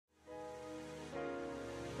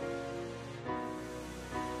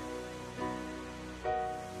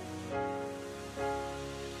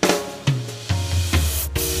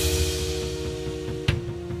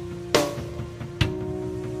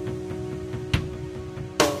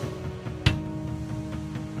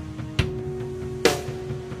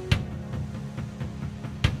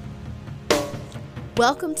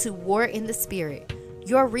Welcome to War in the Spirit,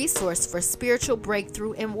 your resource for spiritual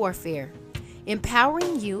breakthrough and warfare,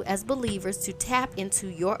 empowering you as believers to tap into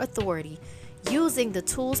your authority using the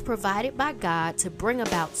tools provided by God to bring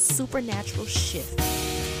about supernatural shift.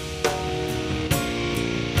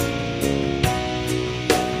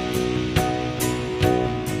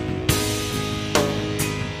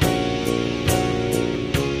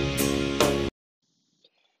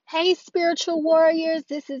 Hey, spiritual warriors,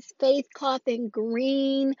 this is Faith Coffin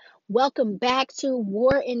Green. Welcome back to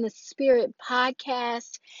War in the Spirit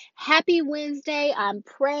podcast. Happy Wednesday. I'm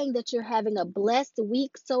praying that you're having a blessed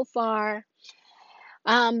week so far.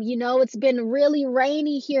 It's been really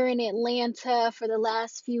rainy here in Atlanta for the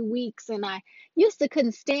last few weeks, and I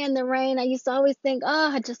couldn't stand the rain. I used to always think,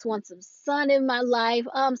 I just want some sun in my life.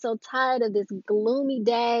 Oh, I'm so tired of this gloomy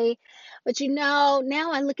day. But now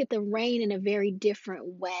I look at the rain in a very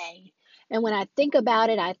different way. And when I think about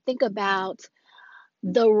it, I think about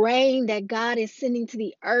the rain that God is sending to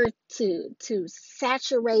the earth to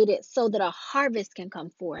saturate it so that a harvest can come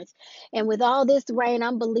forth. And with all this rain,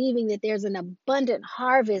 I'm believing that there's an abundant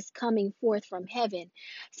harvest coming forth from heaven.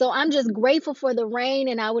 So I'm just grateful for the rain,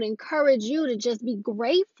 and I would encourage you to just be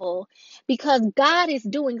grateful because God is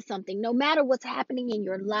doing something. No matter what's happening in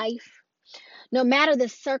your life, no matter the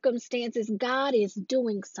circumstances, God is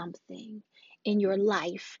doing something in your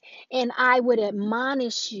life. And I would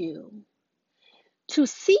admonish you to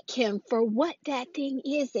seek him for what that thing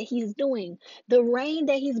is that he's doing. The rain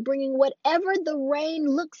that he's bringing, whatever the rain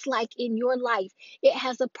looks like in your life, it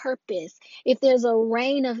has a purpose. If there's a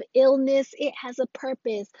rain of illness, it has a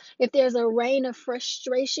purpose. If there's a rain of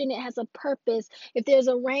frustration, it has a purpose. If there's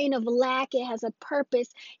a rain of lack, it has a purpose.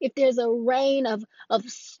 If there's a rain of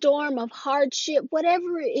storm, of hardship,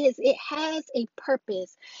 whatever it is, it has a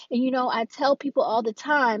purpose. And I tell people all the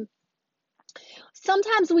time,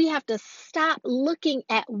 sometimes we have to stop looking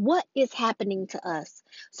at what is happening to us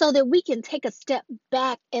so that we can take a step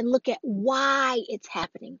back and look at why it's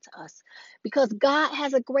happening to us. Because God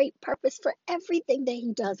has a great purpose for everything that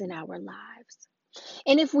he does in our lives.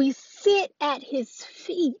 And if we sit at his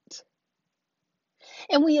feet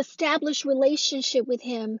and we establish relationship with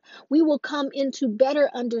him, we will come into better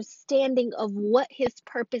understanding of what his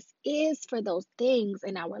purpose is for those things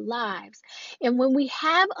in our lives. And when we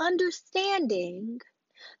have understanding,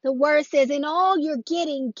 the word says, in all you're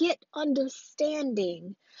getting, get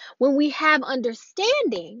understanding. When we have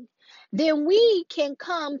understanding, then we can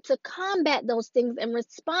come to combat those things and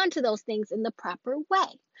respond to those things in the proper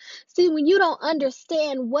way. See, when you don't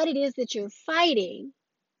understand what it is that you're fighting,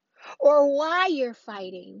 or why you're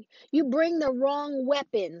fighting, you bring the wrong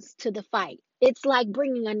weapons to the fight. It's like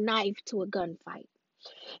bringing a knife to a gunfight.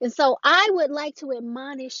 And so I would like to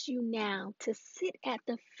admonish you now to sit at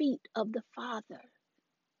the feet of the Father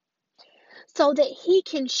so that he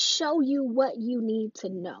can show you what you need to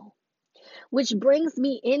know. Which brings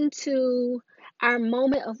me into our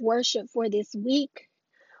moment of worship for this week.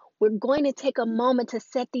 We're going to take a moment to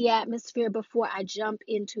set the atmosphere before I jump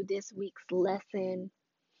into this week's lesson.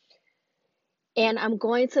 And I'm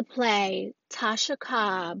going to play Tasha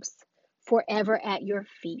Cobb's Forever at Your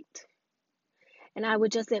Feet. And I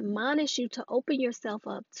would just admonish you to open yourself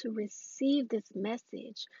up to receive this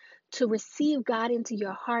message, to receive God into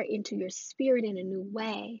your heart, into your spirit in a new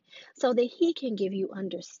way, so that he can give you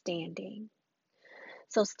understanding.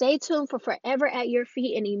 So stay tuned for Forever at Your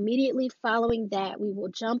Feet, and immediately following that, we will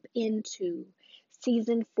jump into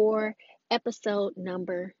season 4, episode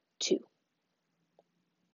number 2.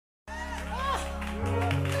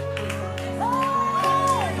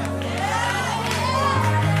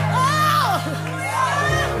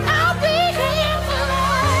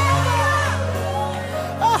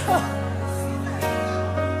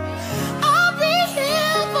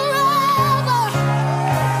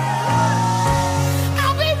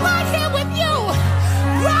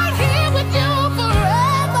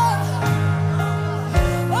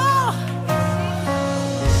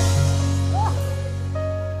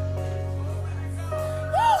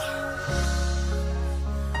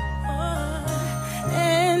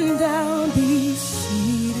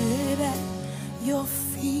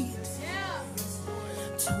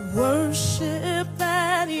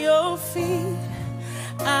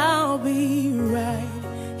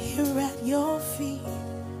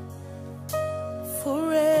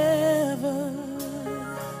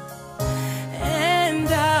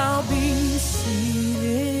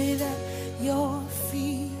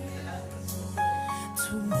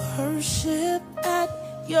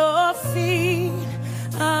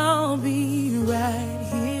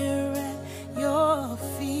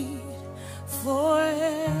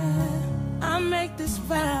 Forever, I make this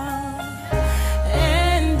vow.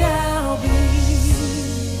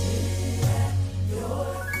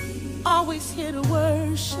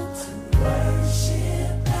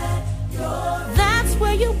 at your feet. That's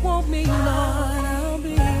where you want me, Lord. I'll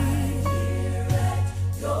be here at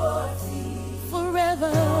your feet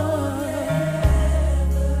forever.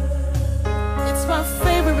 It's my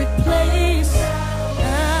favorite place.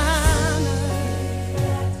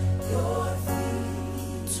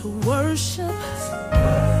 To worship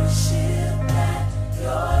at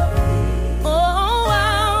your feet. Oh,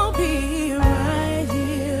 I'll be right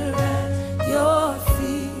here at your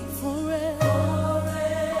feet forever.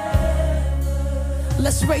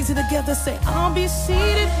 Let's raise it together. Say, I'll be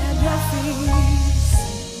seated at your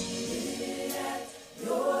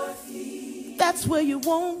feet. That's where you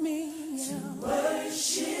want me. To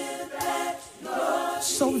worship at your feet.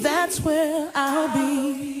 So that's where I'll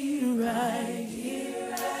be right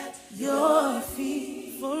here at your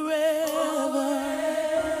feet forever.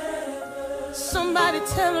 Somebody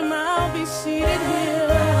tell him I'll be seated here.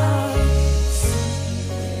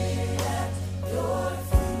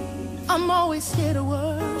 I'm always here to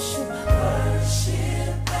worship.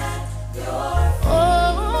 Worship at your feet.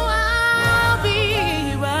 Oh, I'll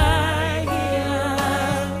be right here.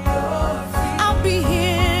 I'll be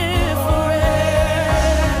here forever.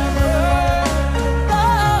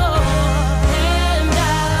 Oh, and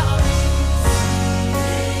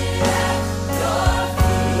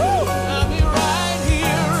I'll be right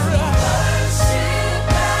here. Worship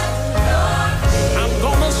at your feet. I'm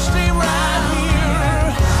gonna stay right here.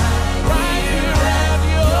 Right here at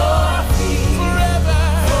your feet forever.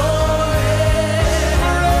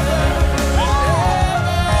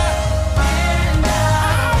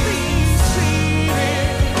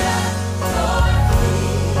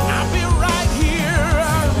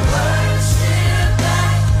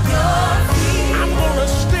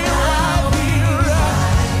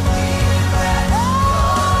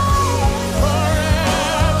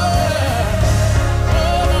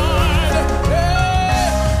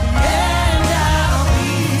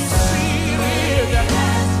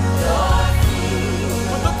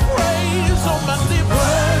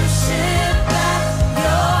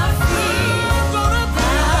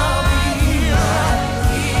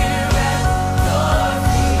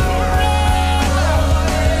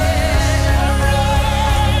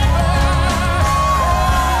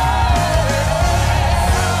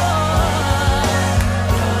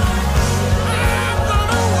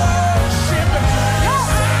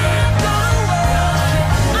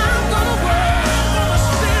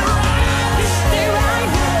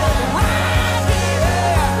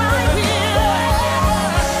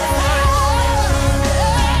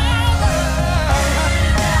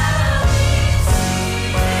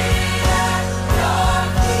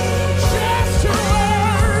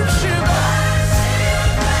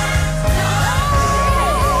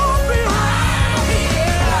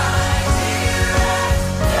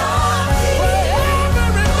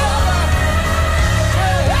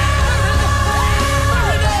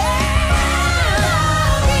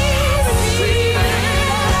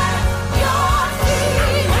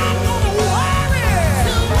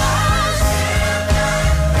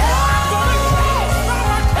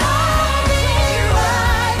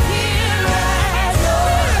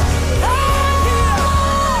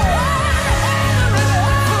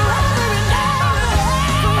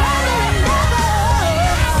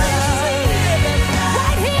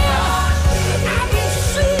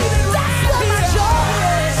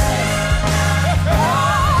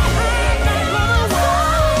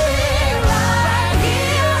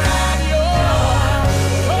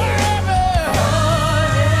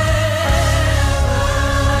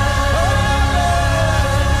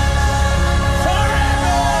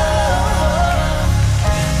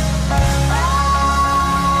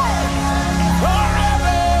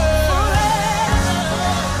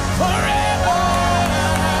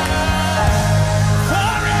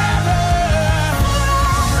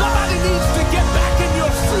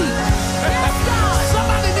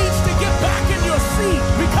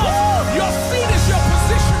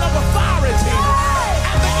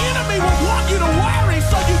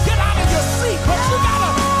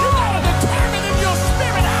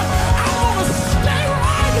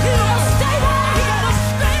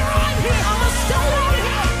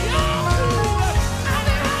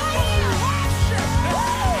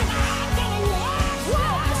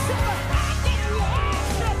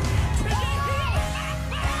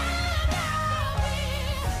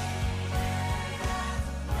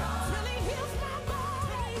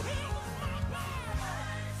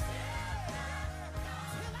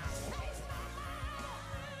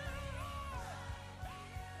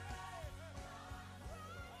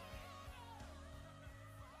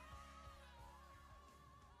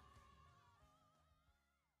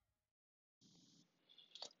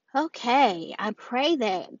 Okay, I pray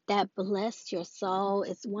that that blessed your soul.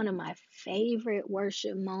 It's one of my favorite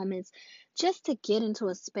worship moments, just to get into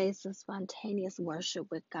a space of spontaneous worship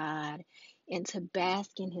with God and to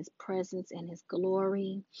bask in His presence and His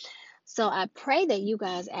glory. So I pray that you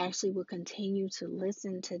guys actually will continue to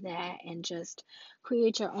listen to that and just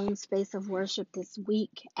create your own space of worship this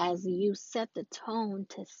week as you set the tone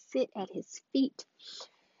to sit at His feet.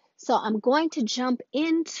 So I'm going to jump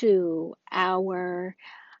into our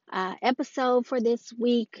episode for this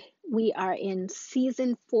week. We are in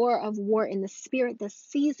season 4 of War in the Spirit, the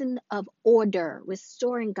season of order,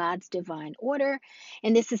 restoring God's divine order.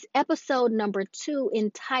 And this is episode number 2,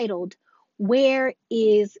 entitled, Where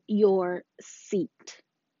is Your Seat?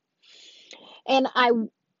 And I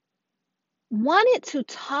wanted to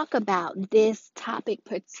talk about this topic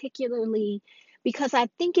particularly because I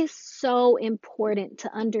think it's so important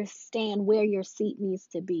to understand where your seat needs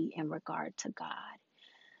to be in regard to God.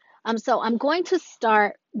 So I'm going to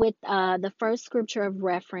start with the first scripture of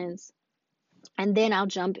reference, and then I'll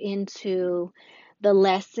jump into the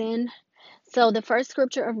lesson. So the first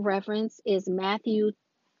scripture of reference is Matthew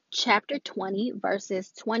chapter 20,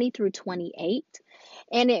 verses 20 through 28.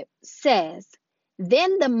 And it says,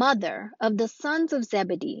 Then the mother of the sons of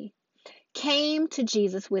Zebedee came to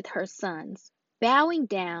Jesus with her sons, bowing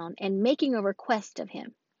down and making a request of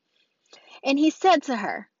him. And he said to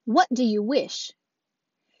her, What do you wish?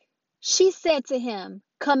 She said to him,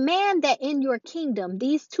 Command that in your kingdom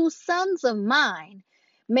these 2 sons of mine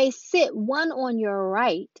may sit, one on your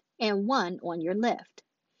right and one on your left.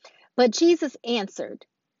 But Jesus answered,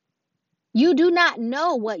 You do not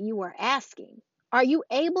know what you are asking. Are you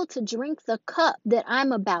able to drink the cup that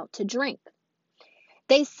I'm about to drink?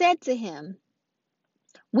 They said to him,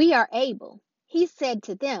 We are able. He said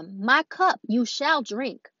to them, My cup you shall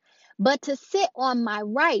drink, but to sit on my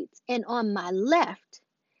right and on my left,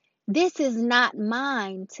 this is not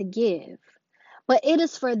mine to give, but it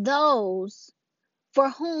is for those for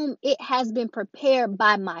whom it has been prepared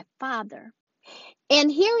by my Father. And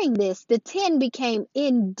hearing this, the 10 became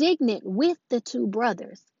indignant with the 2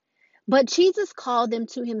 brothers. But Jesus called them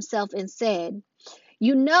to himself and said,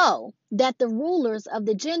 You know that the rulers of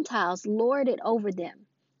the Gentiles lord it over them,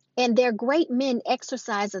 and their great men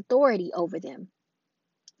exercise authority over them.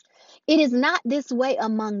 It is not this way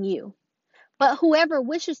among you. But whoever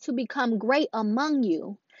wishes to become great among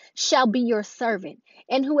you shall be your servant,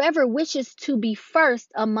 and whoever wishes to be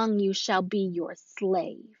first among you shall be your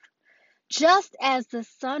slave. Just as the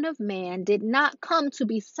Son of Man did not come to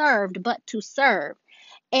be served, but to serve,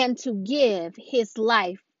 and to give his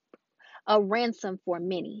life a ransom for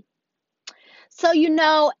many. So,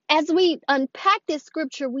 as we unpack this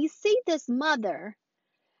scripture, we see this mother,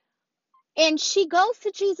 and she goes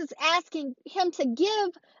to Jesus asking him to give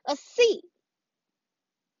a seat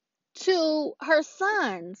to her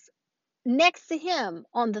sons next to him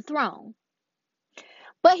on the throne.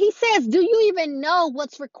 But he says, Do you even know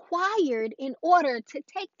what's required in order to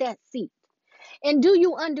take that seat? And do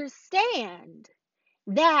you understand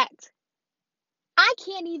that I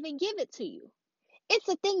can't even give it to you? It's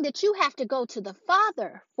a thing that you have to go to the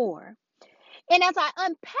Father for. And as I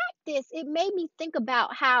unpack this, it made me think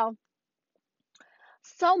about how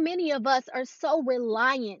so many of us are so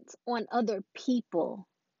reliant on other people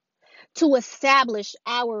to establish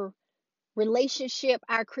our relationship,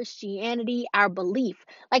 our Christianity, our belief.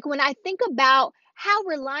 Like when I think about how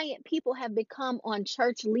reliant people have become on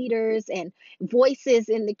church leaders and voices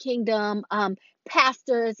in the kingdom,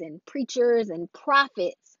 pastors and preachers and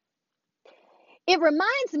prophets, it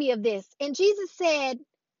reminds me of this. And Jesus said,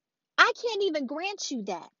 I can't even grant you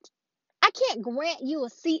that. I can't grant you a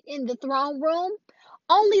seat in the throne room.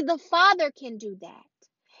 Only the Father can do that.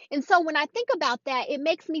 And so when I think about that, it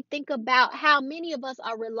makes me think about how many of us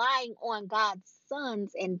are relying on God's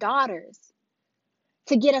sons and daughters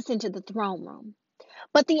to get us into the throne room.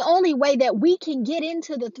 But the only way that we can get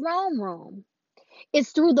into the throne room is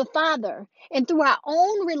through the Father and through our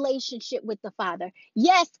own relationship with the Father.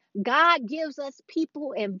 Yes, God gives us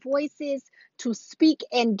people and voices to speak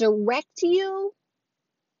and direct you.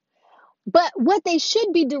 But what they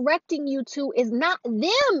should be directing you to is not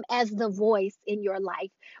them as the voice in your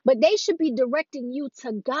life, but they should be directing you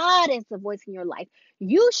to God as the voice in your life.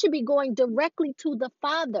 You should be going directly to the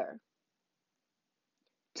Father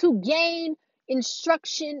to gain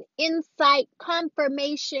instruction, insight,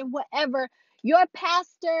 confirmation, whatever. Your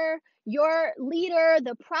pastor, your leader,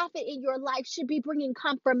 the prophet in your life should be bringing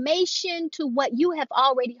confirmation to what you have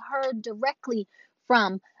already heard directly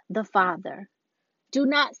from the Father. Do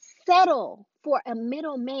not settle for a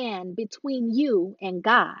middleman between you and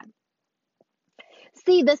God.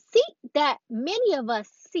 See, the seat that many of us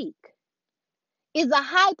seek is a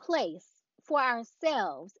high place for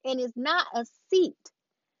ourselves and is not a seat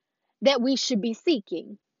that we should be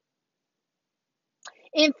seeking.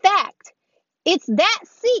 In fact, it's that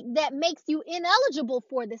seat that makes you ineligible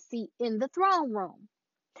for the seat in the throne room.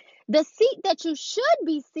 The seat that you should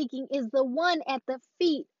be seeking is the one at the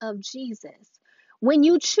feet of Jesus. When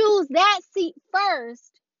you choose that seat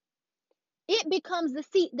first, it becomes the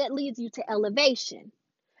seat that leads you to elevation.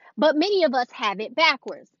 But many of us have it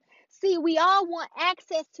backwards. See, we all want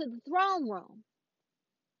access to the throne room,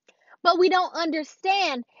 but we don't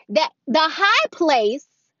understand that the high place,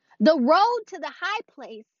 the road to the high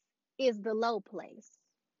place, is the low place.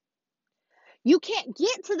 You can't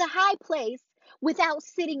get to the high place without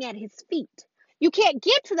sitting at his feet. You can't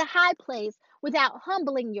get to the high place without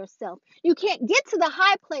humbling yourself. You can't get to the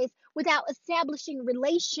high place without establishing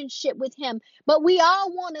relationship with him. But we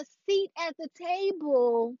all want a seat at the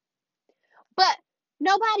table. But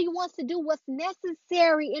nobody wants to do what's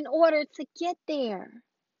necessary in order to get there.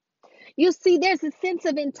 You see, there's a sense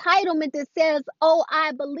of entitlement that says, oh,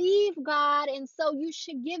 I believe God, and so you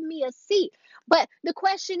should give me a seat. But the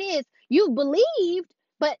question is, you believed,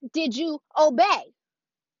 but did you obey?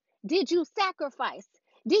 Did you sacrifice?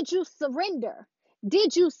 Did you surrender?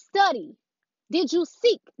 Did you study? Did you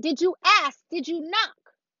seek? Did you ask? Did you knock?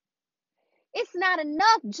 It's not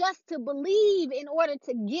enough just to believe in order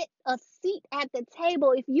to get a seat at the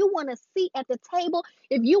table. If you want a seat at the table,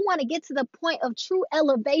 if you want to get to the point of true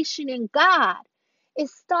elevation in God, it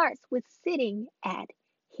starts with sitting at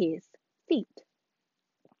his feet.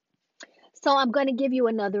 So I'm going to give you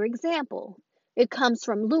another example. It comes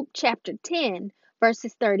from Luke chapter 10,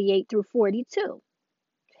 verses 38 through 42.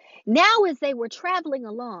 Now, as they were traveling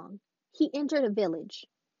along, he entered a village.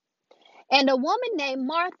 And a woman named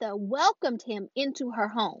Martha welcomed him into her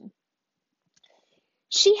home.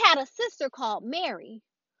 She had a sister called Mary,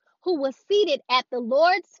 who was seated at the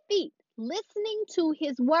Lord's feet, listening to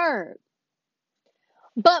his word.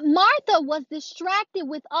 But Martha was distracted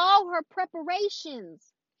with all her preparations.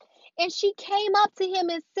 And she came up to him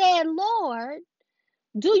and said, Lord,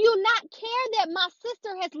 do you not care that my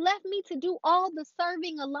sister has left me to do all the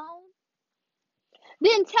serving alone?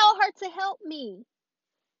 Then tell her to help me.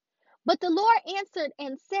 But the Lord answered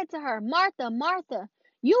and said to her, Martha, Martha,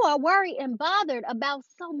 you are worried and bothered about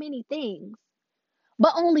so many things,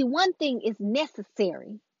 but only one thing is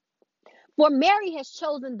necessary. For Mary has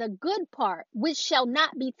chosen the good part, which shall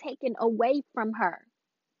not be taken away from her.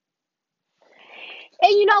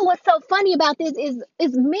 And you know what's so funny about this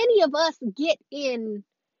is many of us get in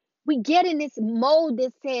this mode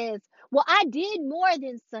that says, well, I did more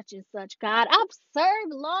than such and such, God. I've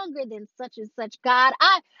served longer than such and such, God.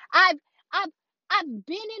 I've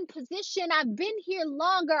been in position. I've been here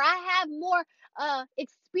longer. I have more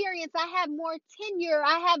experience. I have more tenure.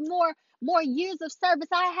 I have more years of service.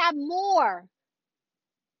 I have more.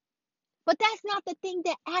 But that's not the thing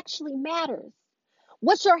that actually matters.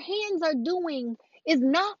 What your hands are doing is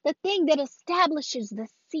not the thing that establishes the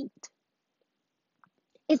seat.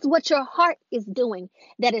 It's what your heart is doing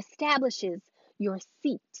that establishes your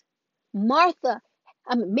seat.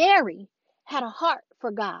 Mary had a heart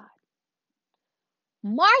for God.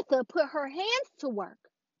 Martha put her hands to work,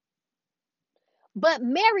 but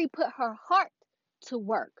Mary put her heart to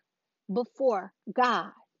work before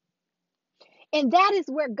God. And that is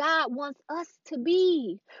where God wants us to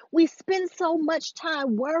be. We spend so much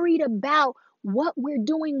time worried about what we're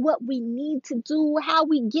doing, what we need to do, how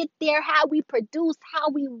we get there, how we produce,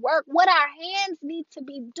 how we work, what our hands need to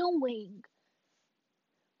be doing.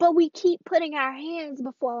 But we keep putting our hands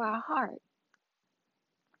before our heart.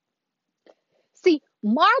 See,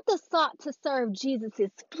 Martha sought to serve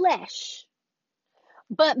Jesus' flesh,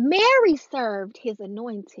 but Mary served his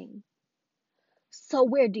anointing. So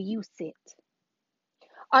where do you sit?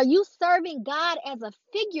 Are you serving God as a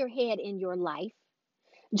figurehead in your life,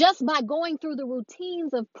 just by going through the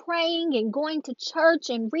routines of praying and going to church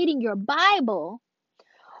and reading your Bible?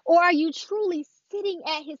 Or are you truly sitting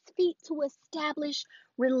at his feet to establish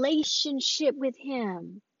relationship with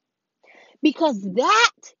him? Because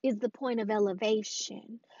that is the point of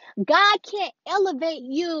elevation. God can't elevate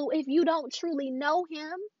you if you don't truly know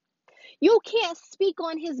him. You can't speak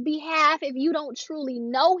on his behalf if you don't truly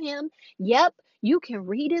know him. Yep, you can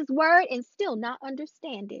read his word and still not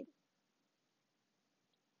understand it.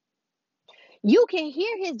 You can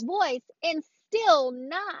hear his voice and still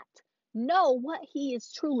not know what he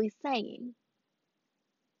is truly saying.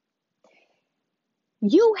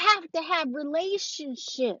 You have to have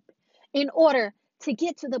relationship in order to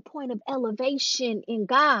get to the point of elevation in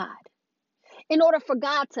God. in order for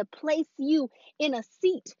God to place you in a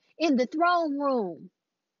seat in the throne room.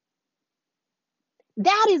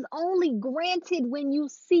 That is only granted when you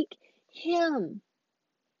seek Him.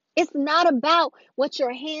 It's not about what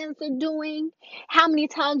your hands are doing, how many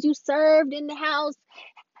times you served in the house,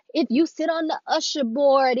 if you sit on the usher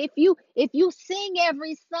board, if you sing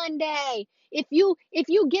every Sunday, if you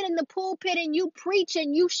get in the pulpit and you preach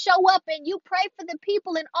and you show up and you pray for the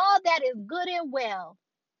people, and all that is good and well.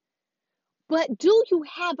 But do you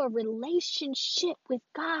have a relationship with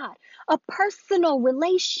God? A personal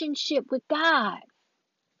relationship with God?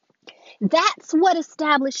 That's what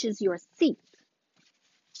establishes your seat.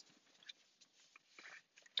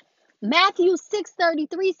 Matthew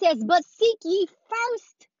 6:33 says, "But seek ye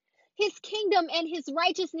first His kingdom and His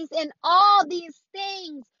righteousness, and all these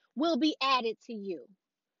things will be added to you."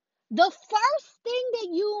 The first thing that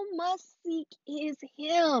you must seek is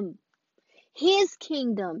Him, His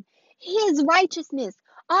kingdom, His righteousness.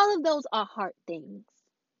 All of those are heart things.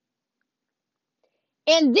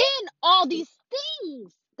 And then all these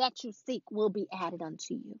things that you seek will be added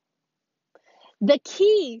unto you. The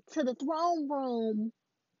key to the throne room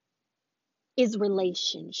is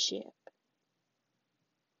relationship.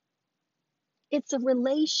 It's a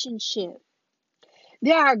relationship.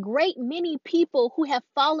 There are a great many people who have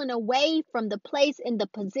fallen away from the place and the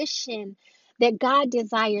position that God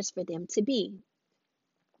desires for them to be.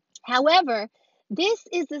 However, this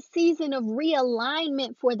is a season of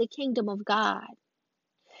realignment for the kingdom of God.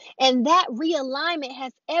 And that realignment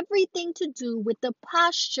has everything to do with the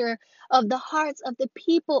posture of the hearts of the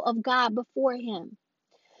people of God before Him.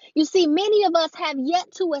 You see, many of us have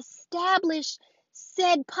yet to establish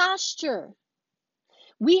said posture.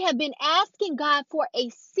 We have been asking God for a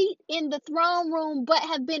seat in the throne room, but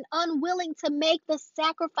have been unwilling to make the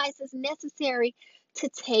sacrifices necessary to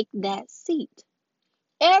take that seat.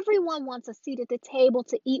 Everyone wants a seat at the table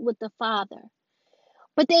to eat with the Father,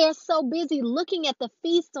 but they are so busy looking at the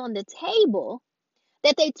feast on the table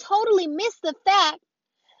that they totally miss the fact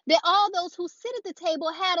that all those who sit at the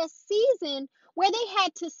table had a season where they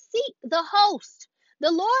had to seek the host,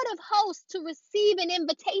 the Lord of hosts, to receive an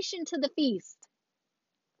invitation to the feast.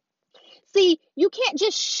 See, you can't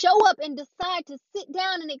just show up and decide to sit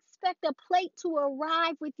down and expect a plate to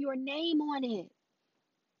arrive with your name on it.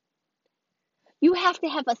 You have to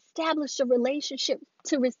have established a relationship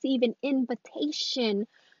to receive an invitation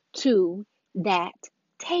to that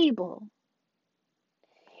table.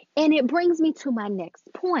 And it brings me to my next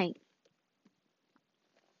point.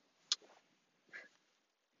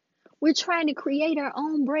 We're trying to create our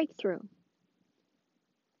own breakthrough.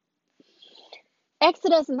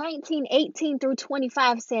 Exodus 19:18 through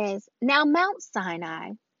 25 says, "Now Mount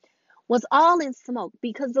Sinai was all in smoke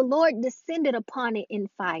because the Lord descended upon it in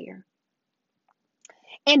fire.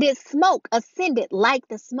 And its smoke ascended like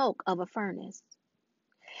the smoke of a furnace.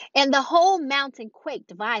 And the whole mountain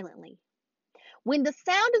quaked violently. When the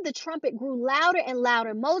sound of the trumpet grew louder and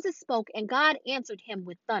louder, Moses spoke, and God answered him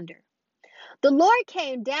with thunder. The Lord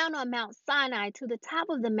came down on Mount Sinai to the top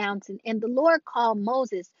of the mountain, and the Lord called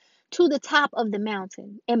Moses to the top of the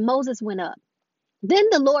mountain, and Moses went up. Then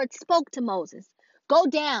the Lord spoke to Moses, 'Go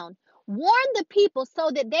down, warn the people so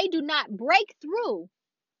that they do not break through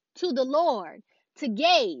to the Lord to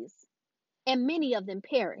gaze, and many of them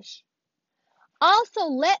perish. Also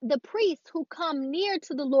let the priests who come near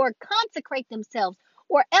to the Lord consecrate themselves,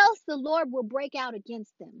 or else the Lord will break out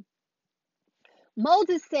against them.'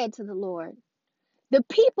 Moses said to the Lord, 'The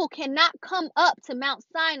people cannot come up to Mount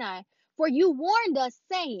Sinai, for you warned us,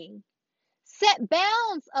 saying, set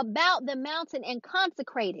bounds about the mountain and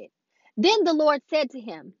consecrate it.' Then the Lord said to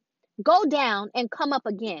him, 'Go down and come up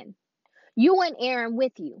again, you and Aaron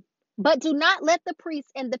with you. But do not let the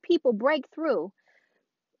priests and the people break through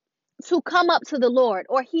to come up to the Lord,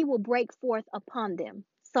 or He will break forth upon them.'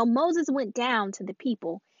 So Moses went down to the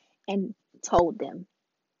people and told them."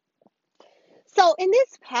 So in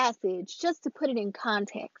this passage, just to put it in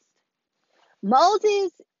context,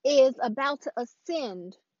 Moses is about to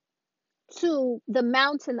ascend to the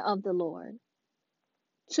mountain of the Lord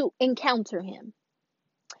to encounter Him.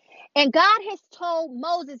 And God has told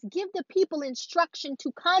Moses, give the people instruction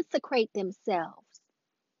to consecrate themselves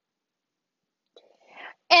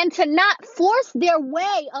and to not force their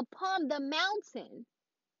way upon the mountain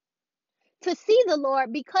to see the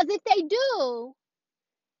Lord, because if they do,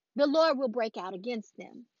 the Lord will break out against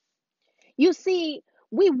them. You see,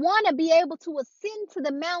 we want to be able to ascend to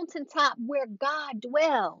the mountaintop where God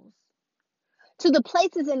dwells, to the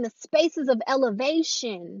places and the spaces of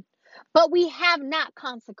elevation, but we have not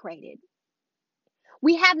consecrated.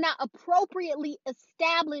 We have not appropriately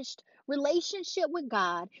established relationship with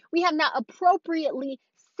God. We have not appropriately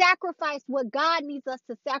sacrificed what God needs us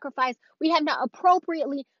to sacrifice. We have not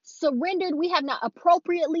appropriately surrendered. We have not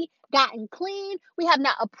appropriately gotten clean. We have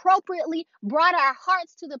not appropriately brought our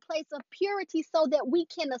hearts to the place of purity so that we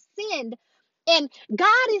can ascend. And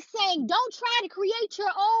God is saying, don't try to create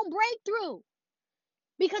your own breakthrough,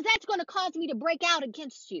 because that's going to cause me to break out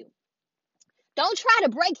against you. Don't try to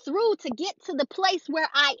break through to get to the place where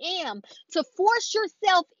I am, to force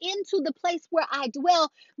yourself into the place where I dwell,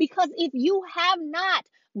 because if you have not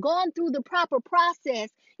gone through the proper process,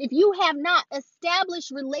 if you have not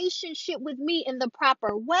established relationship with me in the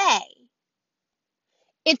proper way,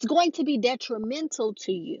 it's going to be detrimental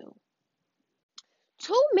to you.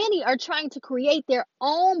 Too many are trying to create their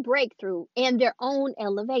own breakthrough and their own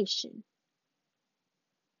elevation.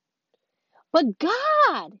 But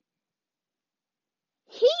God,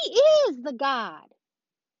 He is the God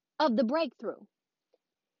of the breakthrough.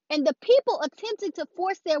 And the people attempted to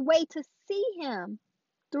force their way to see Him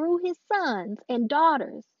through His sons and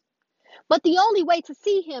daughters. But the only way to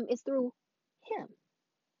see Him is through Him.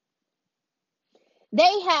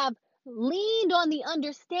 They have leaned on the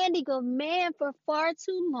understanding of man for far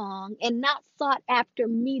too long and not sought after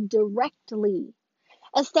me directly,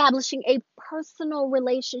 establishing a personal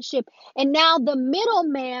relationship. And now the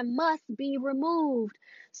middleman must be removed.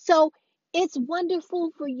 So it's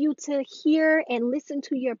wonderful for you to hear and listen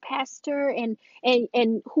to your pastor and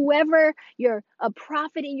whoever, a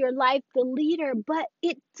prophet in your life, the leader, but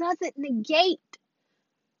it doesn't negate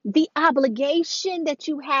the obligation that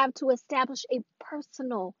you have to establish a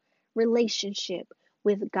personal relationship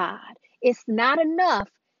with God. It's not enough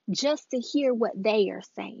just to hear what they are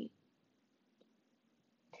saying.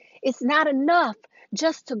 It's not enough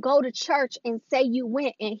just to go to church and say you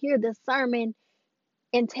went and hear the sermon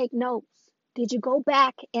and take notes. Did you go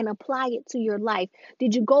back and apply it to your life?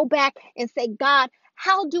 Did you go back and say, God,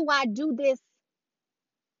 how do I do this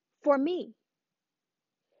for me?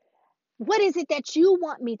 What is it that you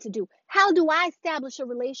want me to do? How do I establish a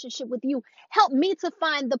relationship with you? Help me to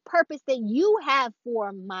find the purpose that you have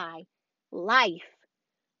for my life.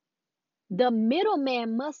 The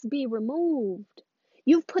middleman must be removed.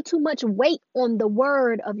 You've put too much weight on the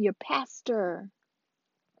word of your pastor,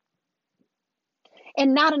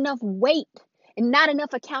 and not enough weight and not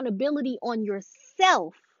enough accountability on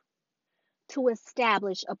yourself to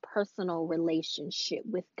establish a personal relationship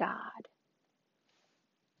with God.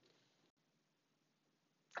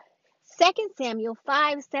 2 Samuel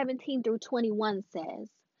 5:17 through 21 says,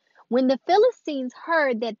 when the Philistines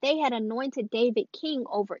heard that they had anointed David king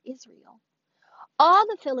over Israel, all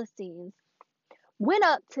the Philistines went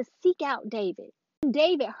up to seek out David. When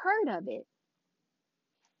David heard of it,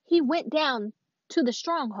 he went down to the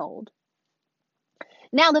stronghold.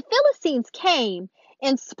 Now the Philistines came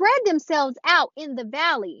and spread themselves out in the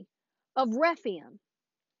valley of Rephaim.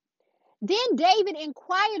 Then David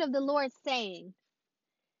inquired of the Lord, saying,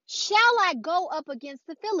 shall I go up against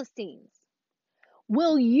the Philistines?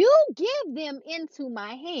 Will you give them into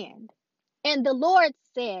my hand? And the Lord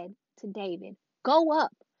said to David, go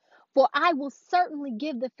up, for I will certainly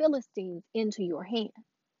give the Philistines into your hand.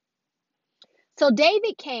 So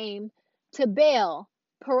David came to Baal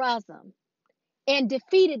Perazim and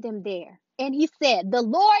defeated them there. And he said, the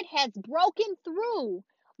Lord has broken through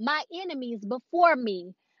my enemies before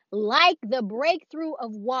me like the breakthrough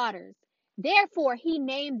of waters. Therefore he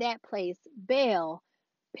named that place Baal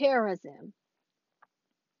Perazim.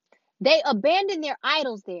 They abandoned their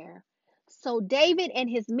idols there. So David and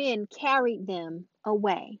his men carried them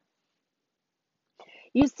away.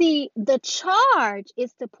 You see, the charge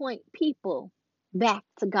is to point people back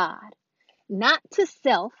to God, not to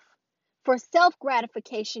self, for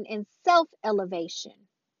self-gratification and self-elevation.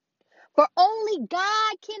 For only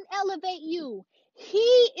God can elevate you.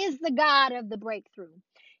 He is the God of the breakthrough.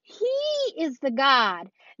 He is the God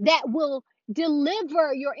that will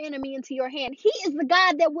deliver your enemy into your hand. He is the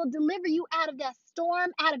God that will deliver you out of that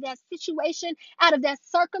storm, out of that situation, out of that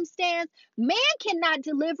circumstance. Man cannot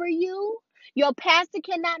deliver you. Your pastor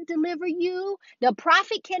cannot deliver you. The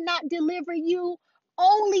prophet cannot deliver you.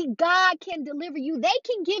 Only God can deliver you. They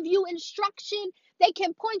can give you instruction. They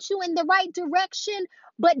can point you in the right direction.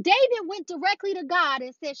 But David went directly to God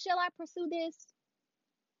and said, shall I pursue this?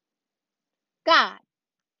 God,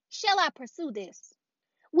 shall I pursue this?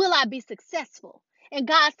 Will I be successful? And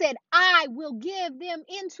God said, I will give them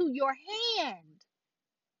into your hand.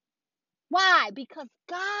 Why? Because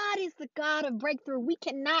God is the God of breakthrough. We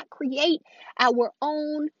cannot create our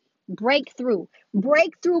own breakthrough.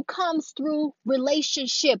 Breakthrough comes through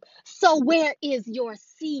relationship. So where is your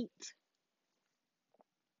seat?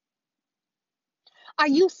 Are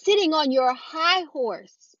you sitting on your high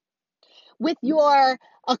horse with your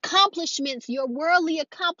accomplishments, your worldly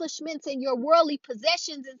accomplishments and your worldly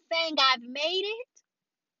possessions and saying, I've made it?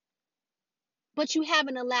 But you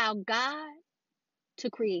haven't allowed God to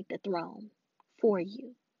create the throne for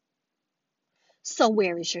you. So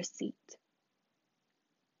where is your seat?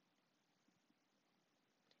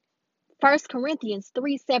 1 Corinthians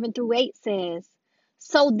 3:7-8 says,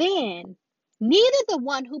 so then, neither the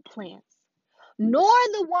one who plants nor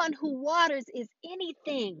the one who waters is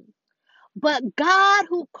anything, but God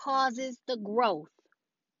who causes the growth.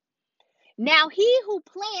 Now he who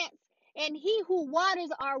plants and he who waters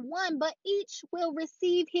are one, but each will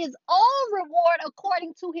receive his own reward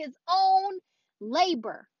according to his own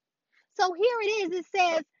labor. So here it is. It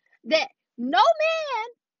says that no man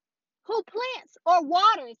who plants or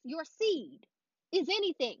waters your seed is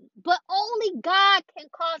anything, but only God can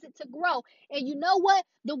cause it to grow. And you know what?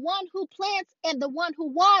 The one who plants and the one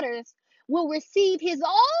who waters will receive his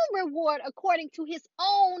own reward according to his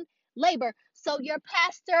own labor. So your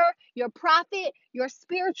pastor, your prophet, your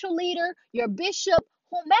spiritual leader, your bishop,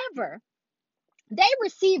 whomever, they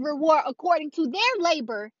receive reward according to their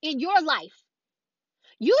labor in your life.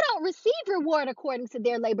 You don't receive reward according to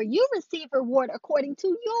their labor. You receive reward according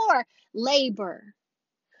to your labor,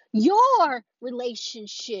 your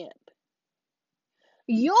relationship,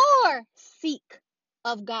 your seek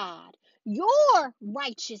of God, your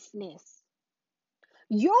righteousness,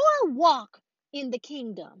 your walk in the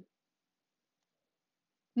kingdom.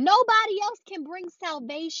 Nobody else can bring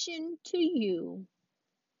salvation to you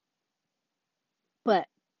but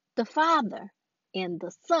the Father and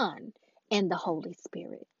the Son and the Holy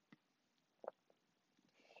Spirit.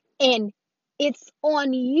 And it's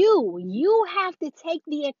on you. You have to take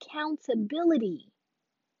the accountability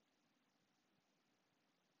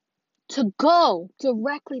to go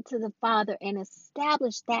directly to the Father and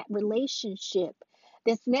establish that relationship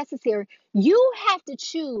that's necessary. You have to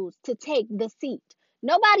choose to take the seat.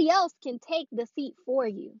 Nobody else can take the seat for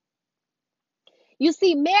you. You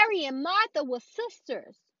see, Mary and Martha were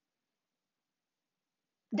sisters.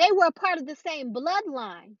 They were a part of the same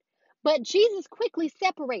bloodline, but Jesus quickly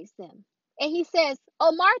separates them. And he says,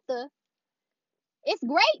 oh, Martha, it's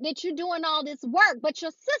great that you're doing all this work, but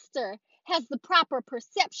your sister has the proper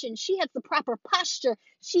perception. She has the proper posture.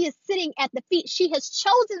 She is sitting at the feet. She has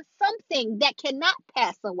chosen something that cannot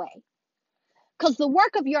pass away, because the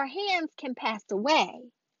work of your hands can pass away.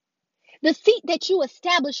 The seat that you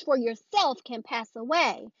establish for yourself can pass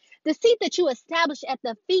away. The seat that you establish at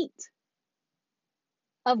the feet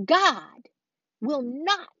of God will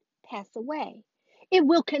not pass away. It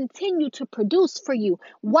will continue to produce for you.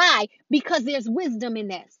 Why? Because there's wisdom in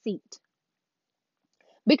that seat.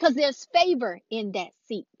 Because there's favor in that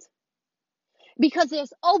seat. Because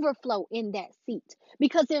there's overflow in that seat.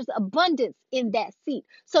 Because there's abundance in that seat.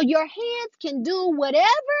 So your hands can do whatever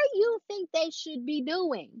you think they should be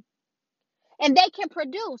doing. And they can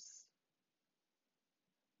produce.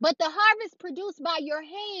 But the harvest produced by your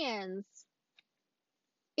hands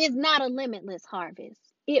is not a limitless harvest.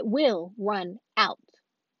 It will run out.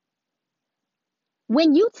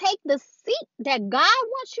 When you take the seat that God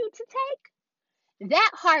wants you to take,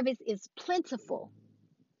 that harvest is plentiful.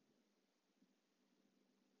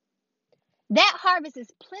 That harvest is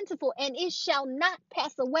plentiful, and it shall not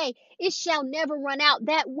pass away. It shall never run out.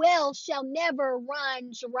 That well shall never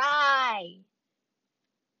run dry.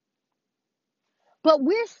 But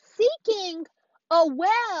we're seeking a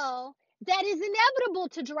well that is inevitable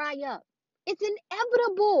to dry up. It's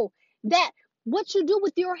inevitable that what you do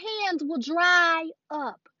with your hands will dry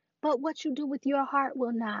up, but what you do with your heart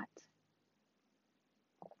will not.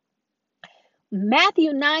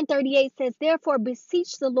 Matthew 9:38 says, therefore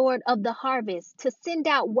beseech the Lord of the harvest to send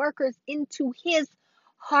out workers into his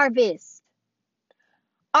harvest.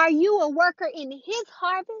 Are you a worker in his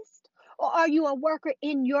harvest, or are you a worker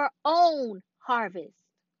in your own harvest?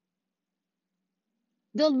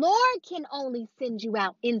 The Lord can only send you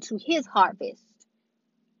out into his harvest.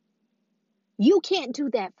 You can't do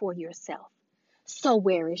that for yourself. So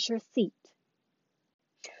where is your seat?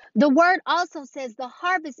 The word also says the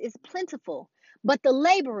harvest is plentiful, but the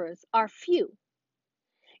laborers are few.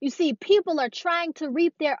 You see, people are trying to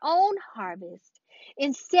reap their own harvest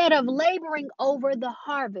instead of laboring over the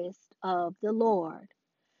harvest of the Lord.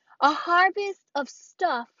 A harvest of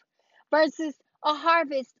stuff versus a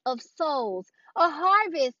harvest of souls. A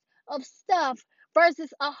harvest of stuff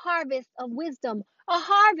versus a harvest of wisdom. A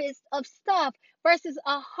harvest of stuff versus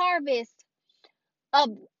a harvest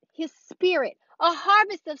of his spirit. A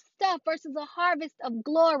harvest of stuff versus a harvest of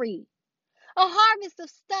glory. A harvest of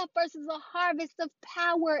stuff versus a harvest of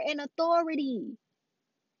power and authority.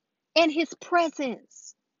 and his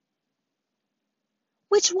presence?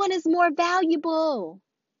 Which one is more valuable?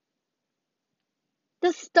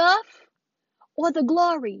 The stuff or the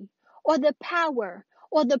glory or the power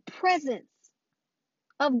or the presence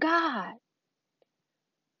of God?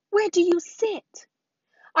 Where do you sit?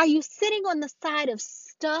 Are you sitting on the side of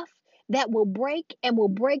stuff that will break and will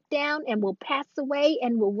break down and will pass away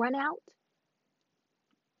and will run out?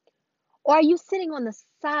 Or are you sitting on the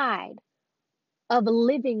side of a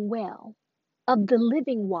living well, of the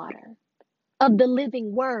living water, of the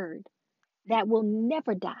living word that will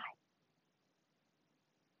never die?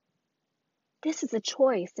 This is a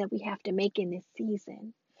choice that we have to make in this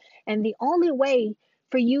season. And the only way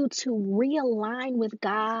for you to realign with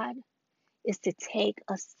God is to take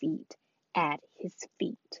a seat at his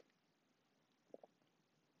feet.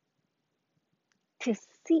 To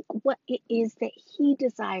seek what it is that he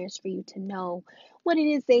desires for you to know, what it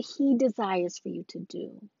is that he desires for you to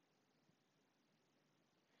do.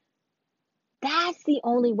 That's the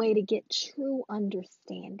only way to get true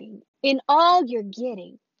understanding. In all you're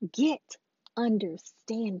getting, get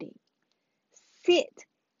understanding. Sit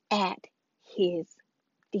at his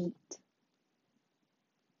feet.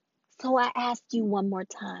 So I ask you one more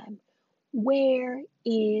time, where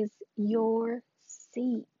is your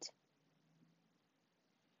seat?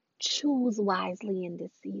 Choose wisely in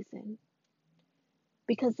this season,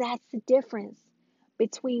 because that's the difference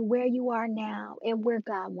between where you are now and where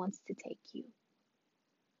God wants to take you.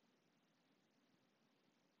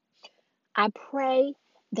 I pray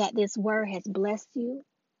that this word has blessed you.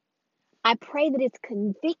 I pray that it's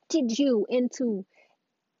convicted you into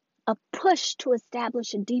a push to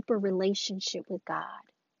establish a deeper relationship with God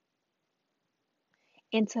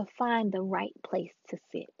and to find the right place to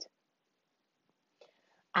sit.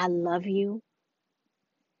 I love you.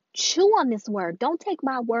 Chew on this word. Don't take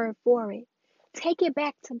my word for it. Take it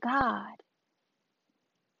back to God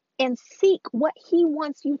and seek what he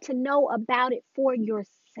wants you to know about it for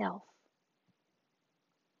yourself.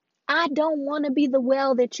 I don't want to be the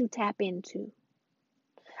well that you tap into.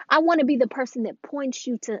 I want to be the person that points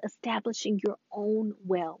you to establishing your own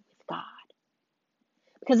well with God.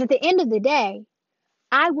 Because at the end of the day,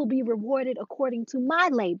 I will be rewarded according to my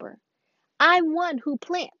labor. I'm one who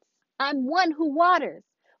plants. I'm one who waters.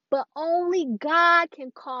 But only God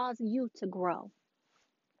can cause you to grow.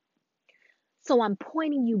 So I'm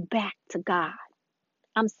pointing you back to God.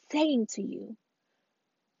 I'm saying to you,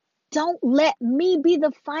 don't let me be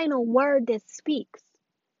the final word that speaks.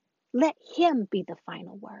 Let him be the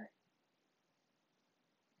final word.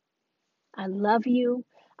 I love you.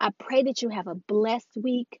 I pray that you have a blessed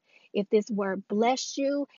week. If this word blessed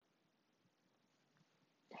you,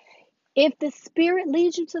 if the Spirit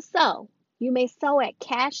leads you to sow, you may sow at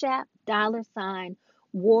Cash App, $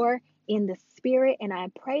 War in the Spirit. And I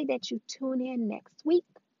pray that you tune in next week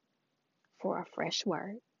for a fresh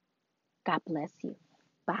word. God bless you.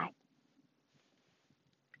 Bye.